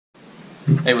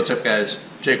Hey, what's up guys?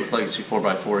 Jake with Legacy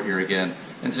 4x4 here again,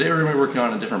 and today we're going to be working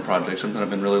on a different project, something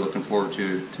I've been really looking forward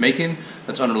to making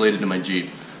that's unrelated to my Jeep.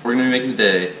 What we're going to be making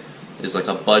today is like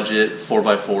a budget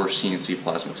 4x4 CNC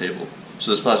plasma table.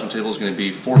 So this plasma table is going to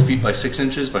be 4 feet by 6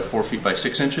 inches by 4 feet by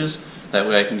 6 inches. That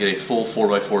way I can get a full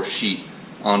 4x4 sheet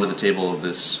onto the table of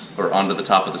this, or onto the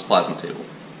top of this plasma table.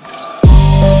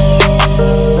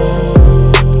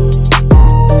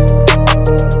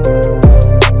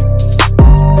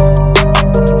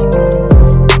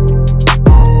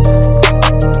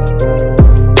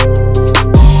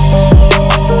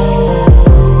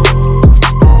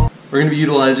 We're going to be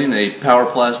utilizing a Power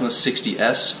Plasma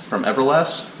 60S from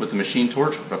Everlast with the machine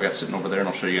torch, which I've got sitting over there, and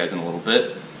I'll show you guys in a little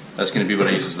bit. That's going to be what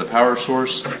I use as the power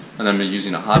source, and then I'm going to be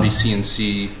using a Hobby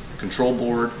CNC control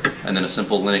board, and then a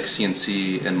simple Linux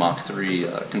CNC and Mach 3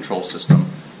 control system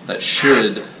that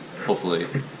should, hopefully,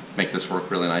 make this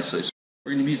work really nicely. So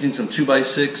we're going to be using some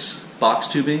 2x6 box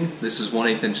tubing. This is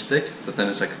 1/8 inch thick. It's the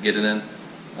thinnest I could get it in.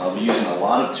 I'll be using a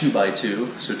lot of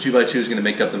 2x2. So 2x2 is going to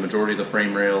make up the majority of the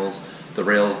frame rails, the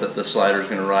rails that the slider is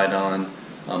going to ride on,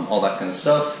 all that kind of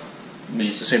stuff. I'm going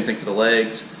to use the same thing for the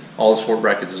legs. All the support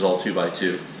brackets is all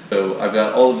 2x2. So I've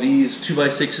got all of these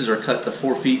 2x6s are cut to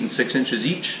 4 feet and 6 inches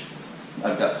each.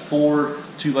 I've got 4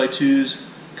 2x2s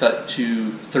cut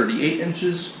to 38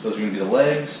 inches. Those are going to be the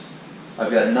legs.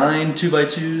 I've got 9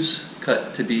 2x2s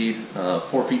cut to be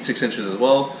 4 feet 6 inches as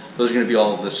well. Those are going to be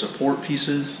all of the support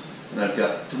pieces. And I've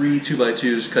got 3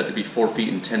 2x2s cut to be 4 feet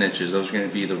and 10 inches. Those are going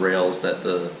to be the rails that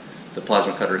the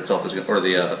plasma cutter itself is going to, or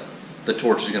the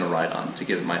torch is going to ride on to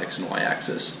give it my X and Y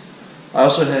axis. I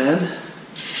also had,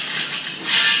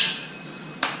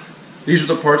 these are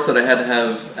the parts that I had to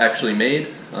have actually made.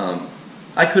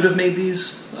 I could have made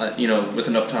these, with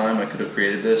enough time I could have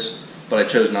created this, but I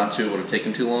chose not to. It would have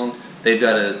taken too long. They've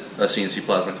got a CNC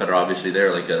plasma cutter, obviously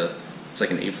there, it's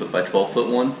like an 8 foot by 12 foot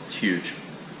one. It's huge.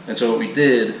 And so what we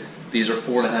did, these are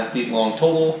 4.5 feet long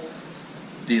total.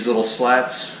 These little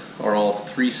slats are all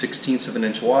 3/16 of an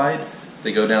inch wide.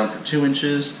 They go down for 2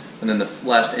 inches, and then the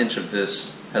last inch of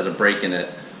this has a break in it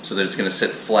so that it's going to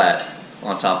sit flat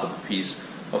on top of a piece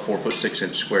of 4 foot 6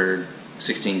 inch squared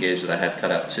 16 gauge that I had cut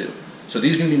out too. So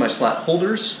these are going to be my slat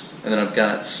holders, and then I've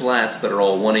got slats that are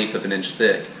all 1/8 of an inch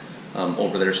thick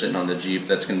over there sitting on the Jeep.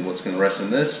 That's what's going to rest in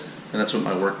this, and that's what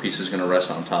my workpiece is going to rest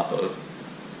on top of.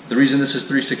 The reason this is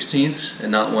 3/16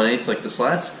 and not 1/8 like the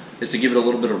slats is to give it a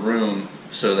little bit of room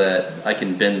so that I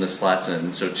can bend the slats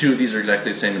in. So 2 of these are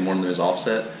exactly the same and one of them is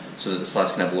offset so that the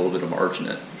slats can have a little bit of arch in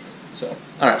it. So,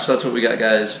 alright, so that's what we got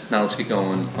guys. Now let's get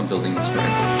going on building this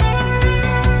frame.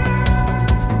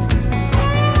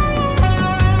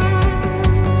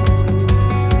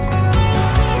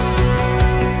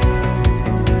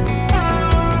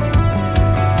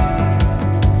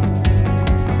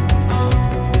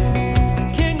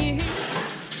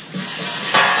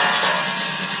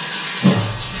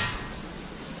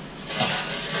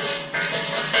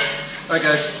 Alright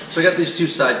guys, so I got these 2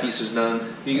 side pieces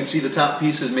done. You can see the top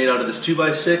piece is made out of this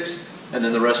 2x6, and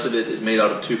then the rest of it is made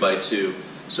out of 2x2.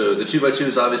 So the 2x2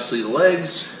 is obviously the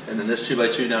legs, and then this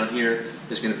 2x2 down here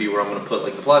is going to be where I'm going to put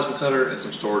like the plasma cutter and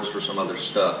some storage for some other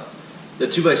stuff. The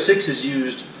 2x6 is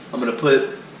used, I'm going to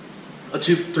put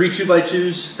 3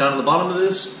 2x2s down at the bottom of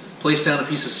this, place down a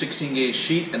piece of 16 gauge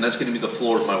sheet, and that's going to be the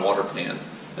floor of my water pan.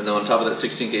 And then on top of that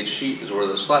 16 gauge sheet is where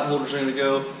the slat holders are going to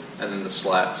go, and then the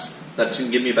slats. That's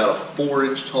going to give me about a 4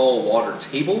 inch tall water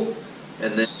table,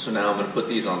 and then so now I'm going to put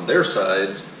these on their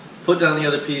sides, put down the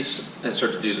other piece, and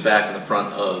start to do the back and the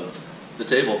front of the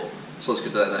table. So let's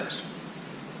get to that next.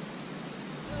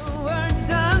 Words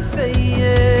I'm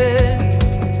saying.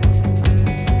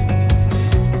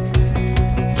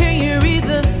 Can you read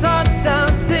the thoughts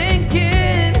I'm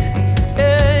thinking?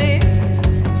 Hey.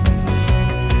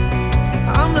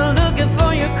 I'm not looking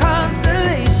for your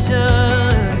consolation.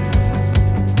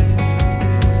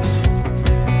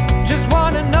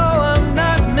 Wanna know I'm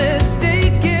not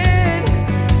mistaken.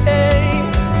 Hey,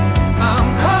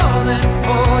 I'm calling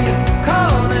for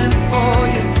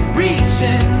you,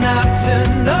 reaching out to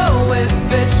know if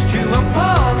it's true. I'm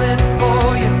falling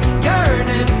for you,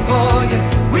 yearning for you,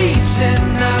 reaching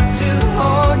out to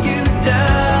hold you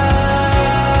down.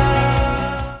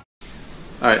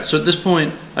 Alright, so at this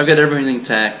point I've got everything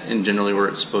tacked and generally where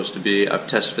it's supposed to be. I've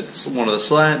test fit one of the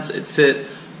slats, it fit.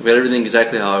 I've got everything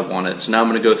exactly how I want it. So now I'm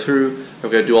going to go through,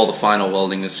 I've got to do all the final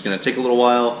welding. This is going to take a little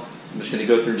while. I'm just going to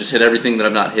go through, just hit everything that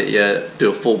I've not hit yet, do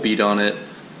a full beat on it.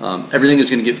 Everything is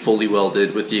going to get fully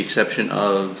welded with the exception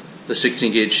of the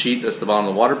 16 gauge sheet that's the bottom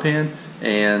of the water pan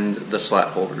and the slat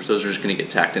holders. Those are just going to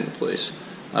get tacked into place.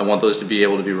 I want those to be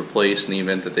able to be replaced in the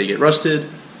event that they get rusted.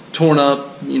 torn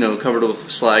up, you know, covered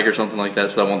with slag or something like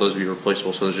that, so I want those to be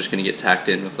replaceable, so they're just going to get tacked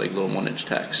in with like little 1-inch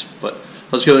tacks. But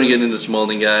let's go ahead and get into some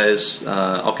welding, guys.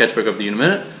 I'll catch back up with you in a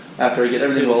minute after I get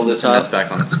everything welded and that's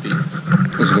back on its feet.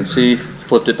 As you can see,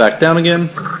 flipped it back down again.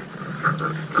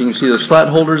 You can see those slat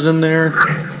holders in there.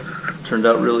 Turned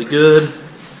out really good.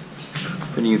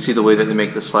 And you can see the way that they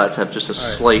make the slats have just a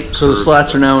slight. So the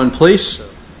slats are now in place.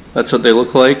 That's what they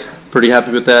look like. Pretty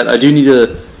happy with that. I do need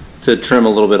to trim a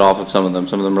little bit off of some of them.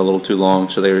 Some of them are a little too long,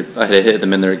 so I had to hit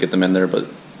them in there to get them in there, but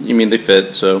you mean they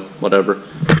fit, so whatever.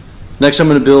 Next I'm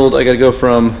going to build, I got to go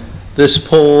from this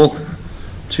pole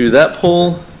to that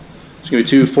pole. It's going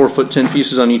to be two 4'10"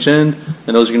 pieces on each end,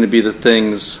 and those are going to be the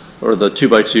things, or the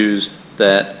 2x2s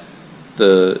that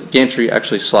the gantry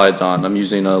actually slides on. I'm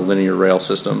using a linear rail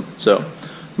system. So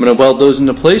I'm going to weld those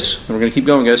into place, and we're going to keep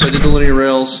going, guys. So I did the linear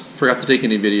rails, forgot to take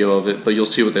any video of it, but you'll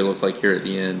see what they look like here at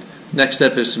the end. Next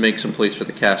step is to make some plates for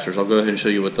the casters. I'll go ahead and show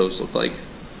you what those look like.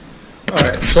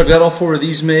 Alright, so I've got all 4 of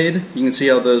these made. You can see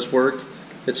how those work.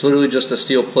 It's literally just a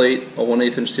steel plate, a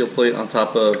 1/8 inch steel plate on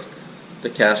top of the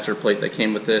caster plate that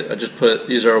came with it. I just put,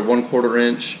 these are 1/4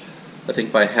 inch, I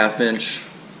think by 1/2 inch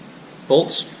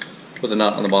bolts with a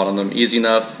nut on the bottom of them. Easy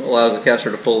enough, allows the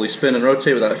caster to fully spin and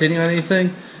rotate without hitting on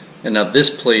anything. And now this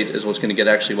plate is what's going to get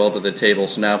actually welded to the table.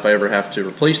 So now if I ever have to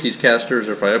replace these casters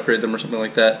or if I upgrade them or something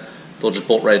like that, they'll just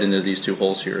bolt right into these 2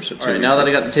 holes here. So alright, now that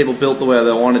I got the table built the way that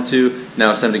I wanted to,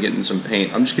 now it's time to get in some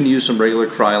paint. I'm just going to use some regular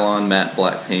Krylon matte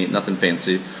black paint, nothing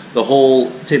fancy. The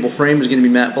whole table frame is going to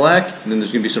be matte black, and then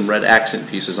there's going to be some red accent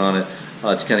pieces on it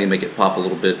to kind of make it pop a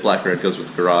little bit. Black red goes with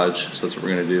the garage, so that's what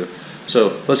we're going to do.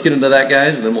 So let's get into that,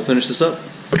 guys, and then we'll finish this up.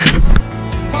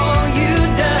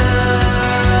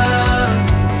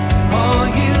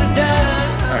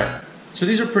 So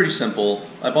these are pretty simple.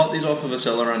 I bought these off of a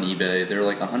seller on eBay. They're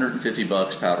like 150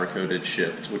 bucks powder coated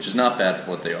shipped, which is not bad for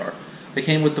what they are. They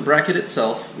came with the bracket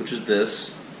itself, which is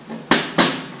this,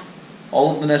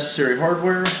 all of the necessary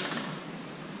hardware,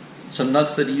 some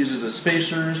nuts that he uses as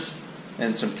spacers,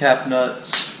 and some cap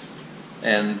nuts,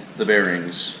 and the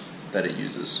bearings that it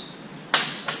uses.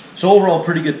 So overall,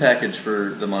 pretty good package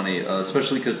for the money,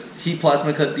 especially because he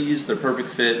plasma cut these. They're perfect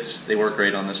fits. They work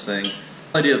great on this thing.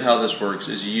 The idea of how this works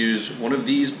is you use one of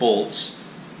these bolts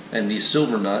and these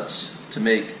silver nuts to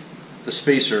make the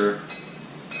spacer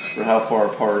for how far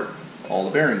apart all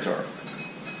the bearings are.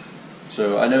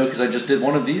 So I know because I just did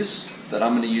one of these that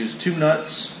I'm going to use 2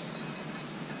 nuts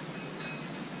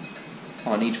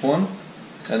on each one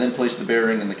and then place the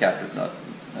bearing and the captive nut,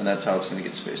 and that's how it's going to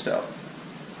get spaced out.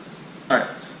 Alright,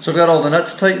 so I've got all the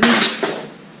nuts tightened.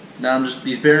 Now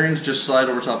these bearings just slide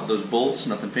over top of those bolts,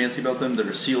 nothing fancy about them. They're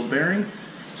a sealed bearing,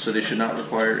 so they should not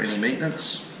require any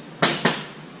maintenance.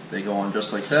 They go on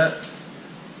just like that,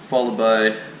 followed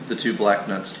by the 2 black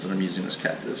nuts that I'm using as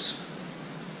captives.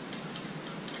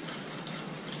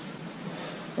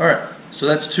 Alright, so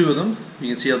that's 2 of them. You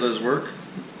can see how those work.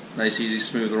 Nice, easy,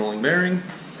 smooth rolling bearing.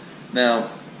 Now,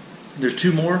 there's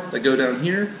 2 more that go down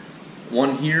here,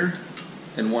 1 here,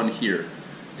 and 1 here.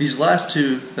 These last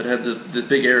 2 that have the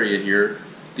big area here,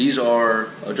 these are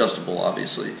adjustable,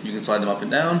 obviously. You can slide them up and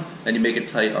down, and you make it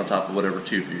tight on top of whatever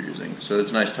tube you're using. So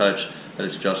it's a nice touch that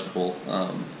it's adjustable.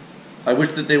 I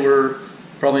wish that they were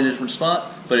probably in a different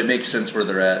spot, but it makes sense where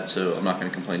they're at, so I'm not going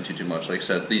to complain too much. Like I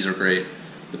said, these are great.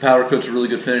 The powder coat's a really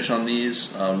good finish on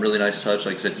these. Really nice touch.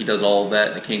 Like I said, he does all of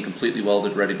that. It came completely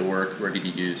welded, ready to work, ready to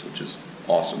use, which is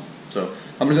awesome. So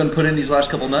I'm going to go and put in these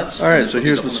last couple nuts. Alright, so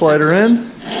here's the slider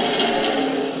in.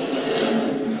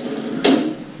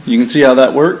 You can see how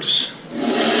that works.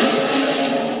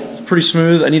 It's pretty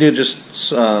smooth. I need to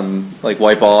just like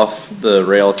wipe off the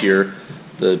rail here.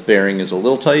 The bearing is a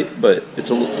little tight, but it's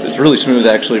really smooth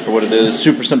actually for what it is.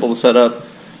 Super simple to set up.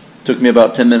 Took me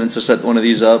about 10 minutes to set one of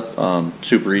these up.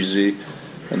 Super easy.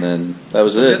 And then that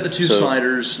was it. I've got the 2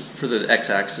 sliders for the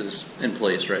X-axis in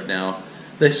place right now.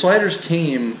 The sliders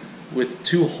came with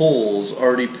 2 holes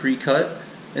already pre-cut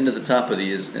into the top of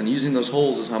these, and using those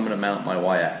holes is how I'm going to mount my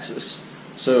Y-axis.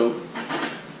 So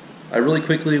I really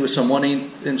quickly, with some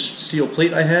 1/8 inch steel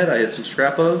plate I had some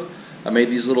scrap of, I made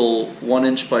these little 1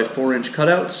 inch by 4 inch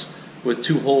cutouts with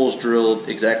 2 holes drilled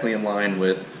exactly in line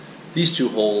with these 2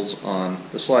 holes on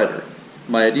the slider.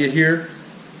 My idea here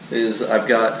is I've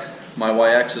got my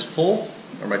Y-axis pole,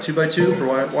 or my 2x2 for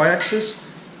Y-axis.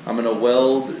 I'm going to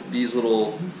weld these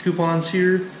little coupons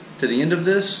here to the end of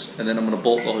this, and then I'm going to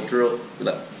bolt the drill.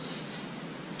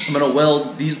 I'm going to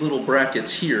weld these little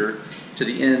brackets here to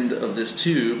the end of this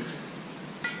tube,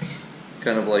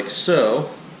 kind of like so,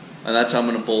 and that's how I'm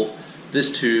going to bolt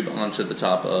this tube onto the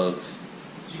top of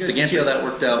the gantry. How that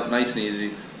worked out nice and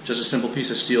easy. Just a simple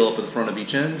piece of steel up at the front of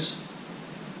each end.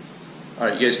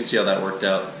 Alright, you guys can see how that worked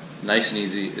out. Nice and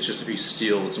easy. It's just a piece of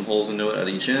steel with some holes into it at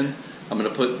each end. I'm going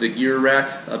to put the gear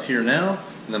rack up here now,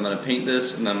 and I'm going to paint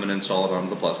this, and then I'm going to install it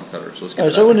onto the plasma cutter. So let's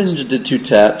get so I went in and just did 2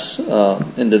 taps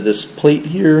into this plate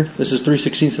here. This is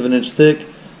 3/16 of an inch thick,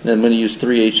 and I'm going to use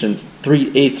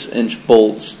 3/8 inch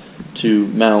bolts to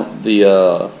mount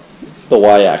the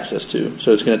Y-axis to.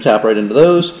 So it's going to tap right into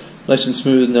those, nice and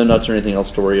smooth, no nuts or anything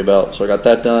else to worry about. So I got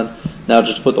that done. Now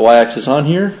just to put the Y-axis on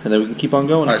here, and then we can keep on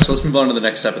going. Alright, so let's move on to the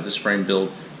next step of this frame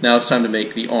build. Now it's time to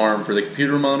make the arm for the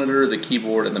computer monitor, the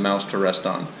keyboard, and the mouse to rest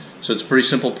on. So it's a pretty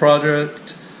simple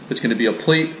project. It's going to be a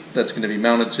plate that's going to be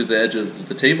mounted to the edge of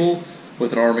the table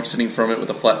with an arm extending from it with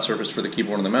a flat surface for the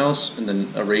keyboard and the mouse, and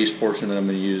then a raised portion that I'm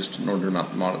going to use in order to mount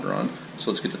the monitor on.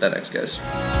 So let's get to that next, guys.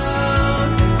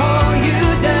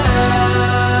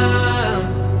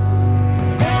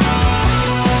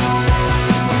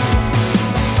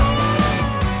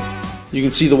 You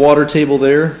can see the water table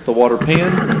there, the water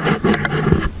pan.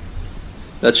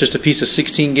 That's just a piece of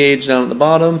 16 gauge down at the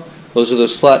bottom. Those are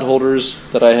those slat holders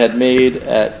that I had made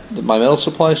at my metal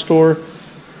supply store.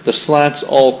 The slats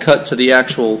all cut to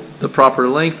the proper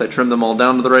length. I trimmed them all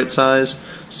down to the right size.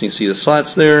 So you can see the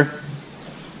slats there.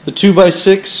 The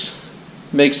 2x6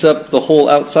 makes up the whole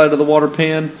outside of the water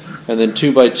pan, and then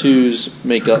 2x2s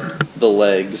make up the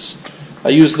legs. I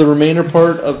used the remainder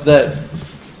part of that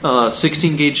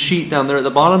 16 gauge sheet down there at the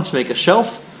bottom to make a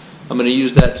shelf. I'm going to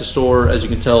use that to store, as you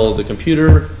can tell, the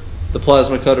computer, the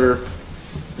plasma cutter,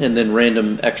 and then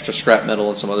random extra scrap metal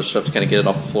and some other stuff to kind of get it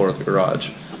off the floor of the garage.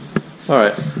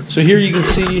 Alright, so here you can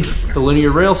see the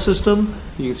linear rail system.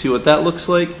 You can see what that looks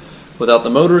like without the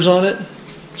motors on it.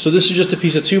 So this is just a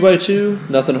piece of 2x2,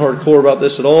 nothing hardcore about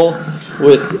this at all,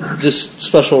 with this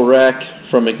special rack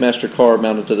from McMaster Car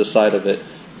mounted to the side of it.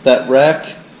 That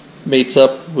rack mates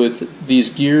up with these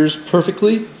gears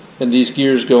perfectly, and these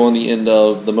gears go on the end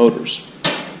of the motors.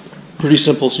 Pretty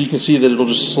simple, so you can see that it'll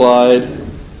just slide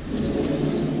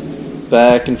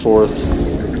back and forth,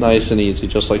 nice and easy,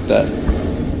 just like that.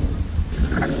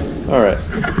 Alright,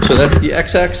 so that's the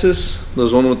X-axis,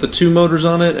 there's one with the 2 motors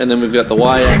on it, and then we've got the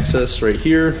Y-axis right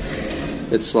here.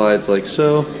 It slides like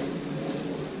so,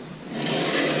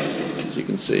 as you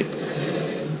can see.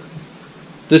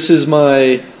 This is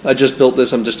I just built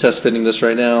this, I'm just test fitting this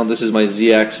right now. This is my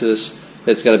Z-axis.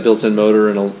 It's got a built-in motor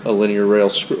and a linear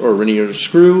rail or linear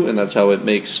screw, and that's how it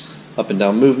makes up and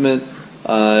down movement.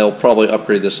 I'll probably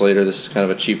upgrade this later. This is kind of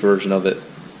a cheap version of it.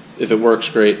 If it works,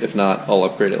 great. If not, I'll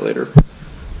upgrade it later.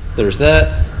 There's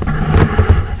that.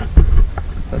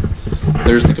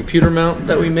 There's the computer mount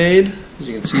that we made, as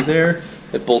you can see there.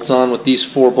 It bolts on with these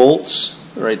 4 bolts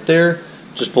right there.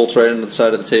 Just bolts right into the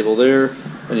side of the table there.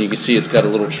 And you can see it's got a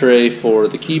little tray for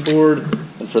the keyboard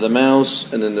and for the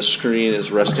mouse, and then the screen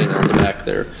is resting on the back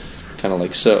there, kind of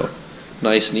like so.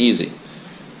 Nice and easy.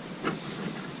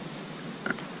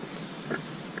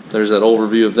 There's that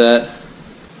overview of that.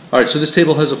 Alright, so this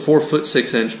table has a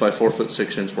 4'6" by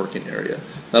 4'6" working area.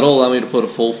 That'll allow me to put a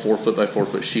full 4' by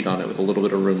 4' sheet on it with a little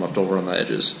bit of room left over on the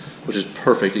edges, which is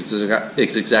perfect. It's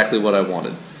exactly what I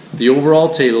wanted. The overall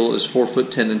table is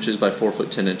 4'10" by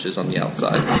 4'10" on the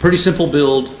outside. Pretty simple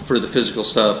build for the physical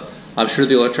stuff. I'm sure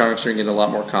the electronics are going to get a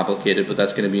lot more complicated, but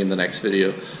that's going to be in the next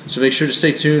video. So make sure to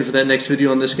stay tuned for that next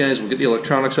video on this, guys. We'll get the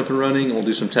electronics up and running, and we'll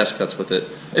do some test cuts with it.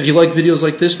 If you like videos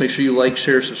like this, make sure you like,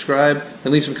 share, subscribe,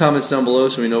 and leave some comments down below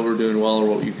so we know we're doing well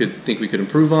or what you could think we could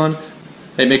improve on.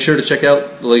 Hey, make sure to check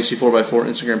out the Legacy 4x4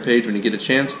 Instagram page when you get a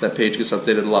chance. That page gets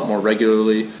updated a lot more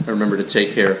regularly. And remember to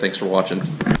take care. Thanks for watching.